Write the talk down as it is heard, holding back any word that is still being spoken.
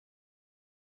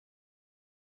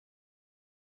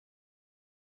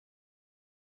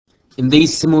In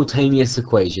these simultaneous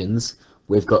equations,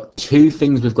 we've got two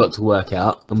things we've got to work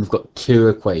out, and we've got two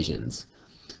equations.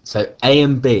 So a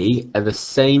and b are the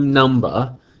same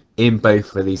number in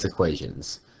both of these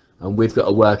equations, and we've got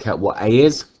to work out what a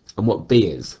is and what b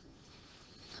is.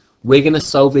 We're going to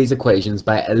solve these equations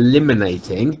by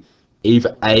eliminating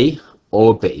either a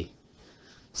or b.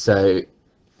 So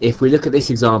if we look at this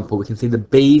example, we can see the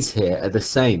b's here are the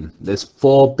same. There's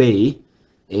 4b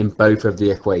in both of the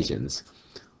equations.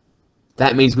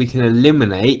 That means we can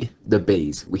eliminate the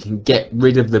b's. We can get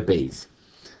rid of the b's.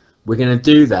 We're going to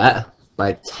do that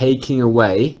by taking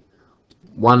away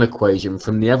one equation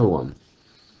from the other one.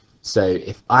 So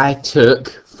if I took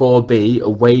 4b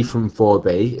away from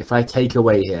 4b, if I take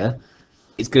away here,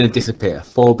 it's going to disappear.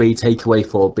 4b take away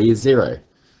 4b is 0.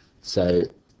 So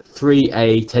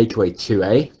 3a take away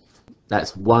 2a,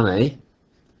 that's 1a.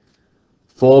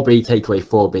 4b take away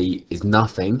 4b is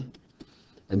nothing.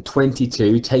 And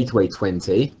 22 take away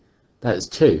 20, that's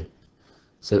 2.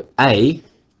 So a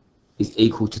is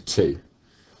equal to 2.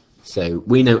 So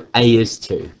we know a is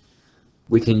 2.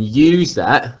 We can use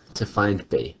that to find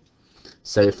b.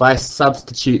 So if I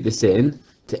substitute this in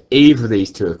to either of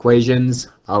these two equations,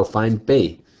 I'll find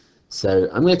b. So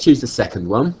I'm going to choose the second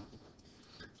one.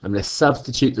 I'm going to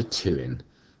substitute the 2 in.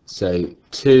 So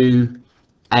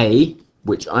 2a,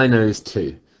 which I know is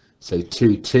 2. So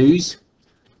 2 2's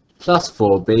plus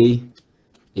 4b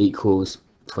equals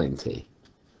 20.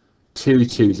 2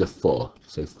 2's are 4.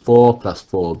 So 4 plus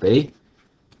 4b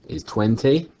is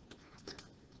 20.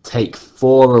 Take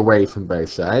 4 away from both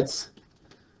sides.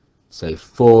 So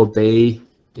 4b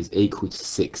is equal to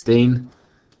 16.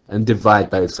 And divide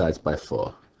both sides by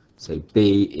 4. So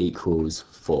b equals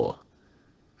 4.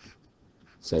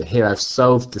 So here I've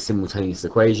solved the simultaneous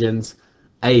equations.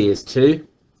 A is 2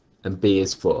 and b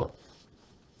is 4.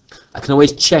 I can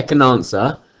always check an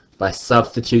answer by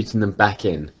substituting them back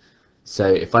in. So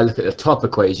if I look at the top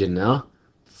equation now,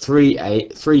 3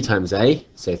 times a,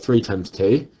 so 3 times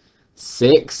 2,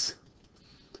 6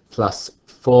 plus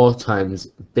 4 times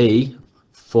b,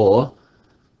 4.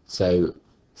 So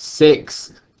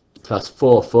 6 plus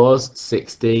 4 4's,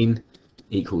 16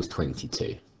 equals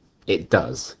 22. It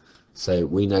does. So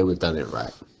we know we've done it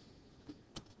right.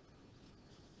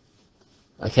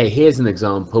 Okay, here's an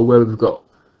example where we've got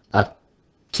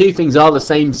two things are the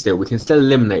same still. We can still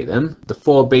eliminate them. The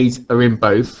 4b's are in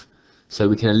both, so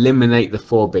we can eliminate the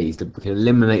 4b's. We can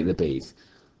eliminate the b's.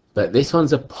 But this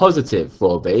one's a positive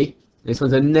 4b. This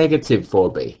one's a negative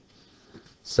 4b.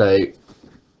 So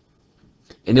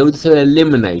in order to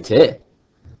eliminate it,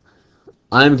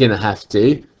 I'm going to have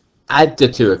to add the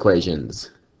two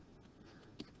equations.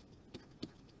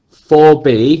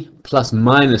 4b plus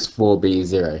minus 4b is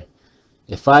 0.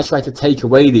 If I try to take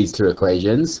away these two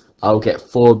equations, I'll get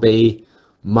 4b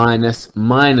minus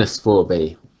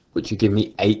 4b, which will give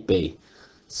me 8b.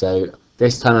 So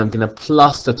this time I'm going to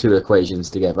plus the two equations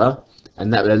together,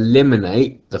 and that will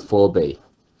eliminate the 4b.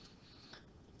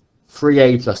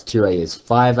 3a plus 2a is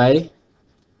 5a.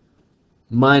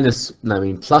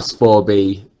 Plus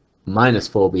 4b minus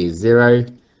 4b is 0.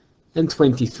 And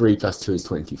 23 plus 2 is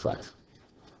 25.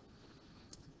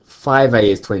 5a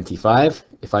is 25.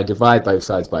 If I divide both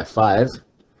sides by 5,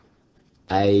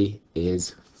 a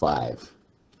is 5.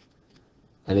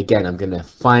 And again, I'm going to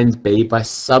find b by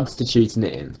substituting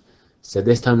it in. So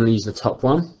this time I'm going to use the top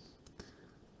one.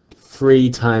 3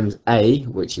 times a,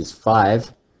 which is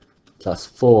 5, plus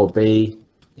 4b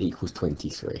equals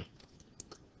 23.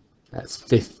 That's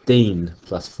 15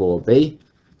 plus 4b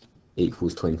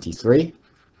equals 23.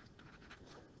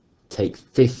 Take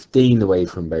 15 away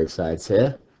from both sides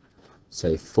here.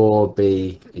 So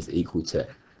 4b is equal to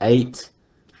 8.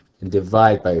 And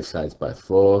divide both sides by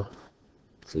 4.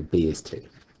 So b is 2.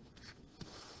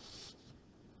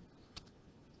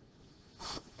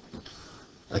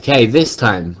 Okay, this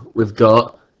time we've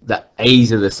got the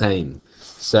a's are the same.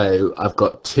 So I've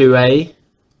got 2a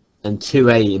and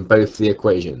 2a in both the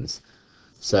equations.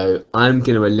 So I'm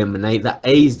going to eliminate the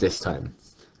a's this time.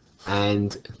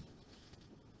 And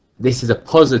this is a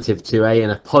positive 2a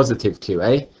and a positive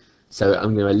 2a. So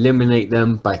I'm going to eliminate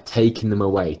them by taking them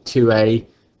away. 2a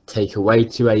take away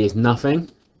 2a is nothing.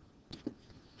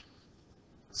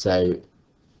 So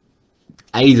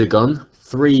a's are gone.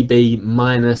 3b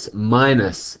minus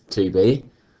 2b.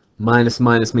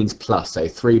 Minus means plus. So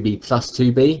 3b plus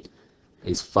 2b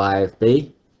is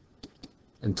 5b.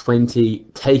 And 20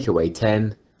 take away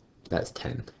 10, that's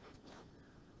 10.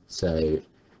 So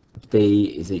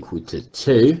b is equal to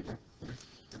 2.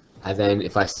 And then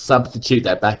if I substitute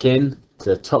that back in to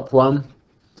the top one,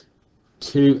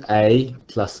 2a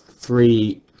plus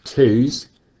 3 2's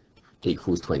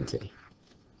equals 20.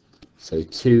 So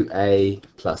 2a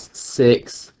plus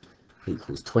 6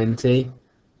 equals 20.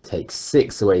 Take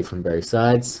 6 away from both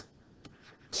sides.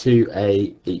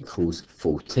 2a equals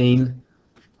 14.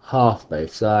 Half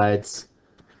both sides.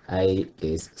 A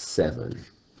is 7.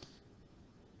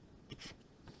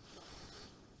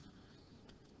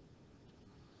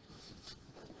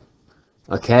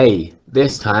 Okay,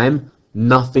 this time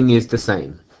nothing is the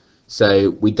same. So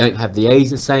we don't have the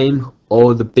A's the same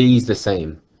or the B's the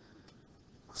same.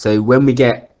 So when we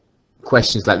get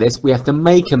questions like this, we have to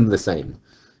make them the same.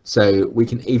 So we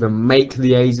can either make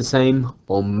the A's the same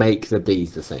or make the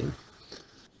B's the same.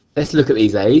 Let's look at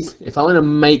these A's. If I want to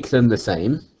make them the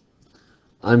same,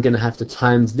 I'm going to have to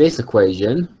times this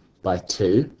equation by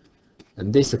 2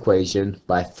 and this equation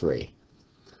by 3.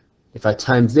 If I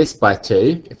times this by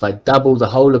 2, if I double the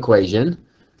whole equation,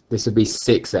 this would be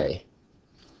 6a.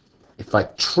 If I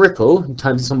triple and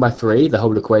times this one by 3, the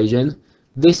whole equation,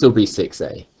 this will be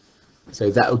 6a. So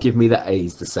that will give me the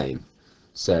a's the same.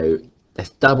 So let's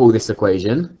double this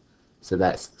equation. So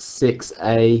that's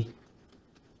 6a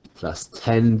plus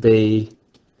 10b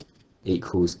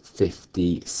equals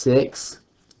 56.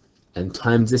 And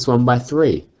times this one by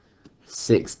 3.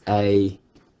 6a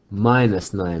minus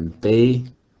 9b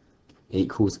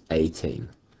equals 18.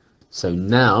 So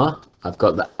now I've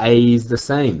got the a's the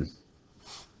same.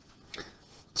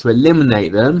 To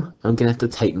eliminate them, I'm going to have to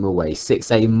take them away.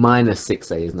 6a minus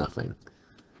 6a is nothing.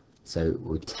 So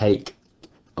we'll take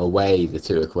away the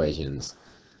two equations.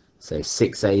 So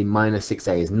 6a minus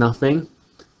 6a is nothing.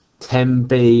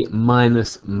 10b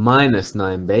minus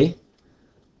 9b.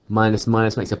 Minus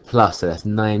minus makes a plus, so that's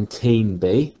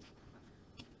 19b.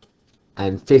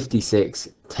 And 56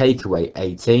 take away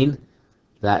 18,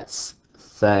 that's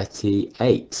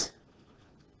 38.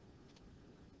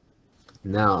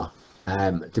 Now,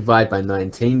 divide by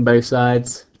 19 both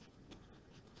sides.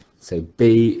 So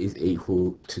b is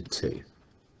equal to 2.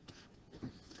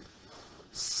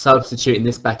 Substituting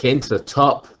this back into the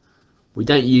top. We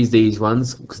don't use these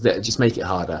ones because they just make it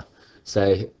harder.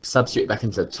 So substitute back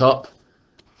into the top.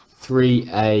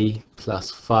 3a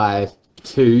plus 5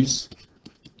 2's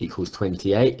equals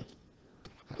 28.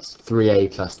 That's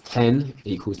 3a plus 10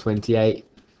 equals 28.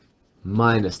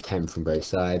 Minus 10 from both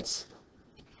sides.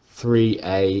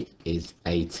 3a is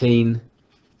 18.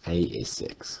 A is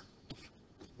 6.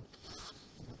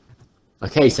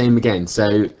 Okay, same again.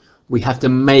 So we have to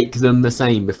make them the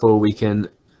same before we can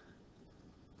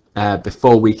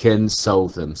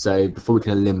solve them. So before we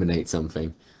can eliminate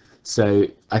something. So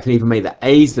I can either make the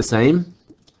a's the same,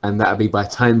 and that would be by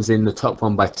timesing the top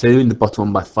one by 2 and the bottom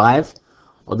one by 5,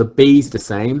 or the b's the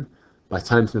same by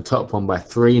timesing the top one by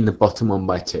 3 and the bottom one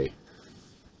by 2.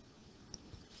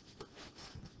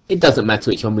 It doesn't matter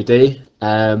which one we do.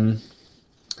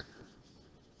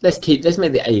 Let's make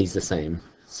the a's the same.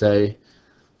 So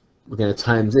we're going to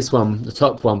times this one, the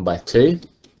top one by 2,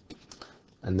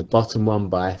 and the bottom one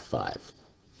by 5.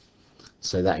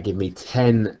 So that give me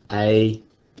 10a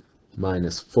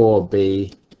minus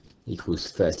 4b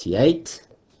equals 38,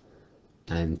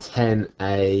 and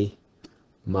 10a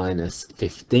minus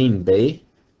 15b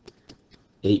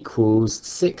equals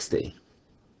 60.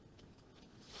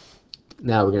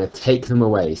 Now we're going to take them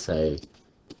away. So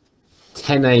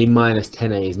 10a minus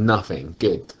 10a is nothing.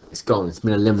 Good, it's gone, it's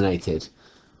been eliminated.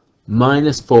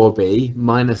 Minus 4b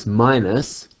minus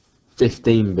minus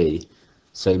 15b.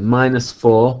 So minus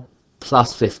 4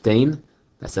 plus 15,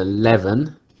 that's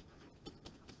 11.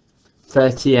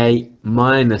 38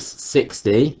 minus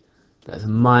 60, that's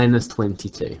minus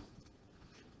 22.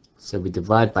 So we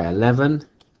divide by 11.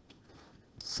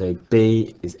 So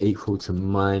b is equal to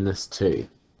minus 2.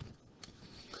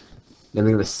 Then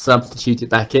we're going to substitute it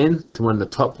back in to one of the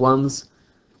top ones.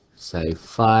 So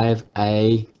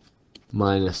 5a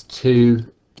minus 2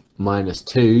 minus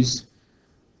 2's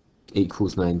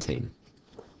equals 19.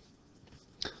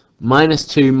 Minus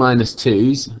 2 minus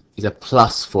 2's is a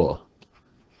plus 4.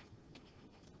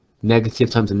 Negative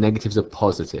times a negative is a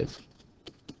positive.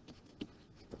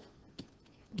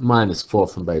 Minus 4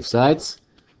 from both sides.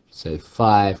 So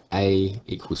 5a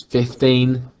equals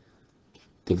 15.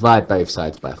 Divide both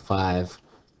sides by 5.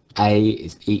 A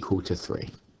is equal to 3.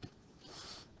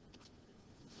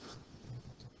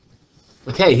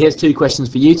 Okay, here's 2 questions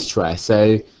for you to try.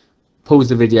 So pause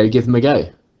the video, give them a go.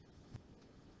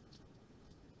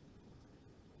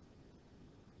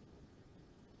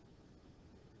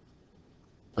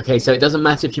 Okay, so it doesn't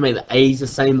matter if you make the A's the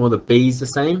same or the B's the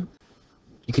same.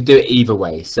 You could do it either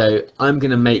way. So I'm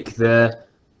going to make the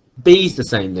B's the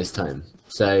same this time.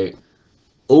 So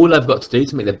all I've got to do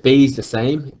to make the B's the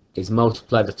same is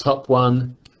multiply the top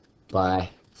one by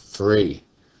 3.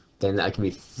 Then that can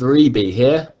be 3b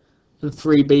here and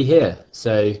 3b here.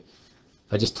 So if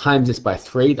I just times this by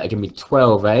 3, that gives me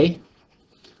 12a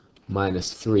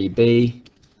minus 3b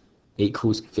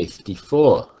equals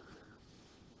 54.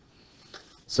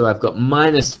 So I've got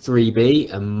minus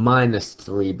 3b and minus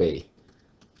 3b.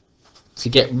 To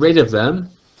get rid of them,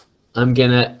 I'm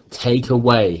going to take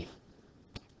away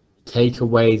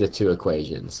the two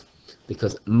equations,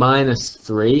 because minus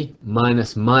 3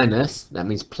 minus minus, that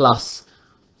means plus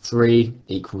 3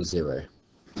 equals 0.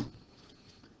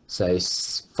 So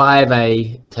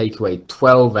 5a take away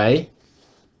 12a,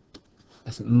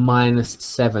 that's minus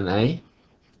 7a.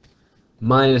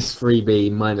 Minus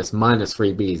 3b minus minus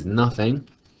 3b is nothing.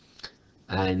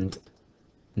 And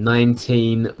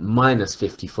 19 minus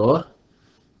 54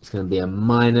 is going to be a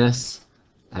minus,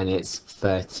 and it's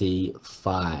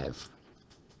 35.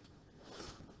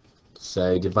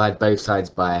 So divide both sides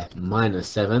by minus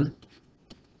 7.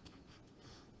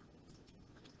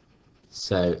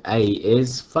 So a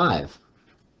is 5.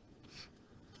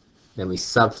 Then we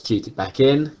substitute it back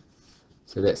in.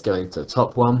 So let's go into the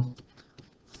top one.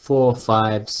 4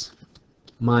 5s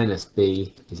minus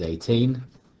b is 18.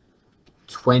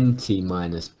 20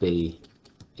 minus b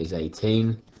is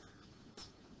 18.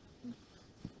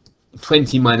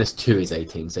 20 minus 2 is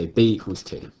 18, so b equals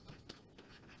 2.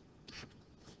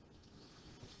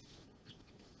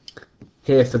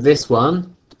 Here for this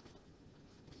one,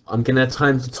 I'm going to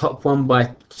times the top one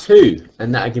by 2,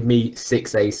 and that'll give me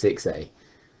 6a, 6a.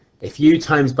 If you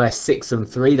times by 6 and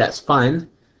 3, that's fine.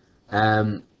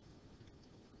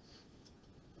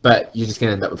 But you're just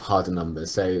going to end up with harder numbers.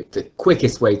 So the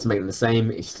quickest way to make them the same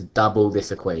is to double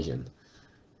this equation.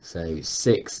 So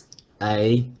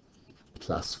 6a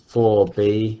plus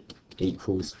 4b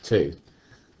equals 2.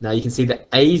 Now you can see the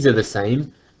a's are the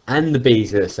same and the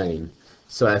b's are the same.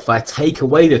 So if I take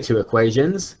away the two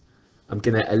equations, I'm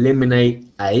going to eliminate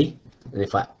a. And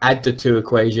if I add the two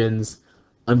equations,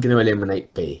 I'm going to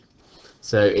eliminate b.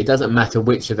 So it doesn't matter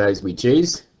which of those we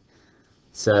choose.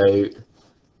 So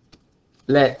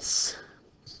I'm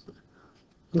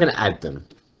going to add them.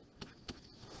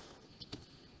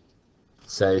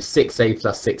 So 6a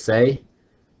plus 6a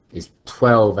is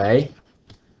 12a,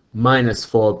 minus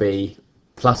 4b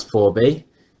plus 4b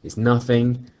is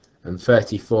nothing, and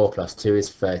 34 plus 2 is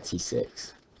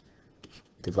 36.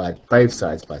 Divide both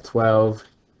sides by 12,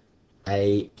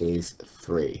 a is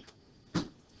 3.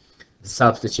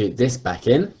 Substitute this back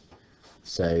in,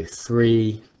 so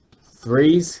 3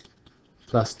 3's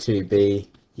plus 2b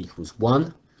equals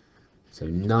 1. So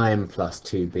 9 plus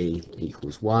 2b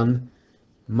equals 1.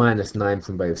 Minus 9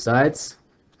 from both sides.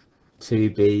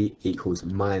 2b equals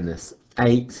minus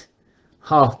 8.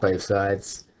 Half both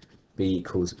sides. b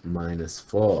equals minus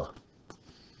 4.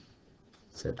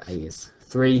 So a is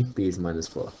 3, b is minus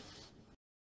 4.